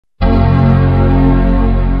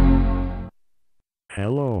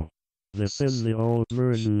Hello. This is the old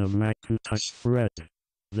version of Macintosh Fred.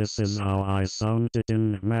 This is how I sounded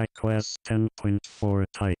in macOS 10.4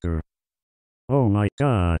 Tiger. Oh my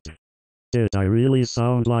god. Did I really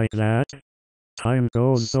sound like that? Time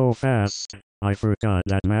goes so fast. I forgot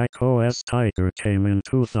that macOS Tiger came in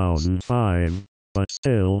 2005, but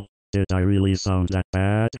still, did I really sound that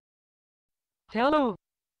bad? Hello.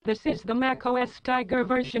 This is the macOS Tiger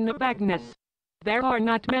version of Agnes. There are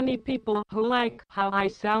not many people who like how I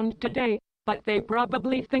sound today, but they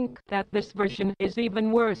probably think that this version is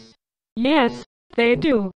even worse. Yes, they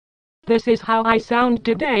do. This is how I sound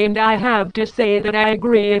today, and I have to say that I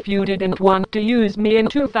agree if you didn't want to use me in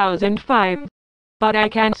 2005. But I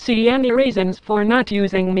can't see any reasons for not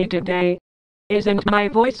using me today. Isn't my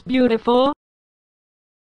voice beautiful?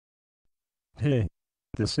 Hey,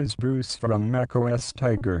 this is Bruce from macOS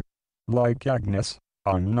Tiger. Like Agnes,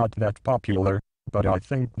 I'm not that popular, but I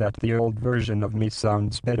think that the old version of me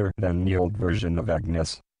sounds better than the old version of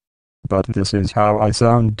Agnes. But this is how I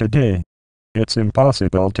sound today. It's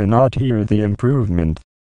impossible to not hear the improvement.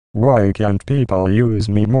 Why can't people use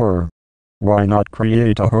me more? Why not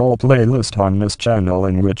create a whole playlist on this channel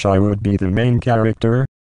in which I would be the main character?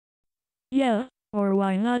 Yeah, or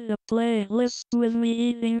why not a playlist with me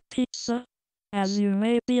eating pizza? As you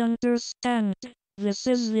maybe understand, this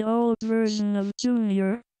is the old version of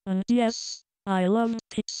Junior, and yes, I loved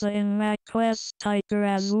pizza in macOS Tiger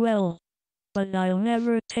as well. But I'll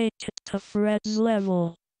never take it to Fred's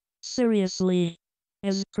level. Seriously,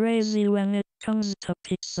 it's crazy when it comes to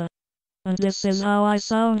pizza. And this is how I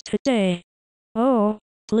sound today. Oh,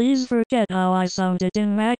 please forget how I sounded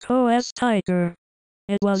in macOS Tiger.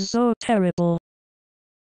 It was so terrible.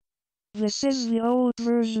 This is the old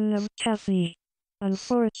version of Kathy.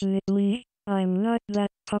 Unfortunately, I'm not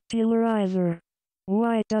that popular either.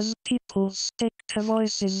 Why does people stick to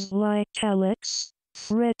voices like Alex,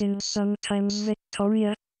 Fred and sometimes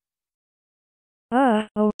Victoria? Ah,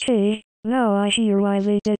 okay, now I hear why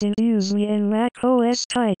they didn't use me in macOS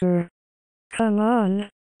Tiger. Come on,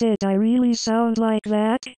 did I really sound like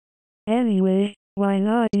that? Anyway, why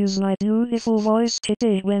not use my beautiful voice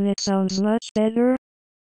today when it sounds much better?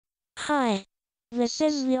 Hi, this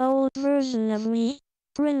is the old version of me,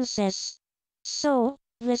 Princess. So,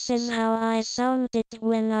 this is how I sounded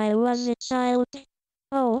when I was a child.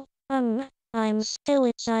 Oh, I'm still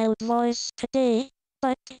a child voice today,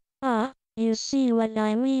 but, you see what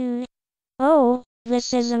I mean? Oh,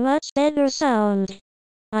 this is a much better sound.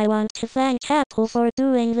 I want to thank Apple for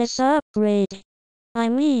doing this upgrade. I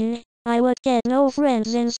mean, I would get no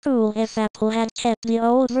friends in school if Apple had kept the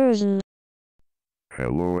old version.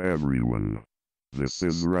 Hello everyone. This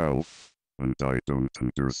is Ralph, and I don't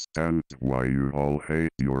understand why you all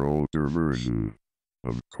hate your older version.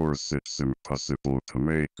 Of course it's impossible to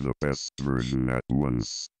make the best version at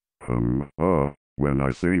once. When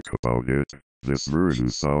I think about it, this version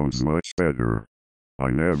sounds much better. I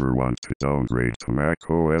never want to downgrade to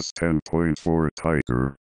macOS 10.4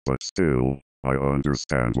 Tiger, but still, I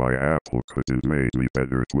understand why Apple couldn't make me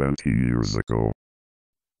better 20 years ago.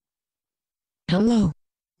 Hello.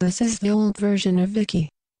 This is the old version of Vicky.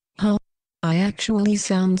 How? I actually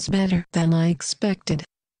sounds better than I expected.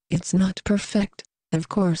 It's not perfect, of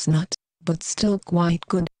course not, but still quite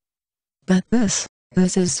good. But this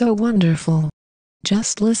is so wonderful.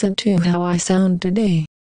 Just listen to how I sound today.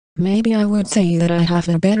 Maybe I would say that I have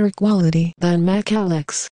a better quality than Mac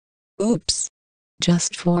Alex. Oops.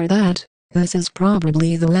 Just for that, this is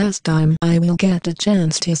probably the last time I will get a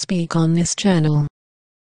chance to speak on this channel.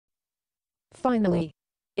 Finally,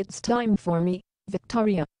 it's time for me,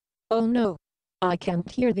 Victoria. Oh no, I can't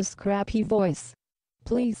hear this crappy voice.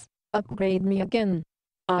 Please, upgrade me again.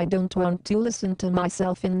 I don't want to listen to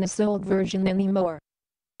myself in this old version anymore.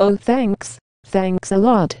 Oh thanks a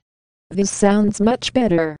lot. This sounds much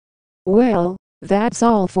better. Well, that's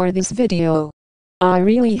all for this video. I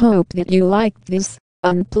really hope that you liked this,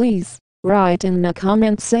 and please, write in the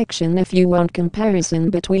comment section if you want comparison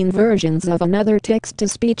between versions of another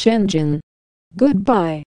text-to-speech engine. Goodbye.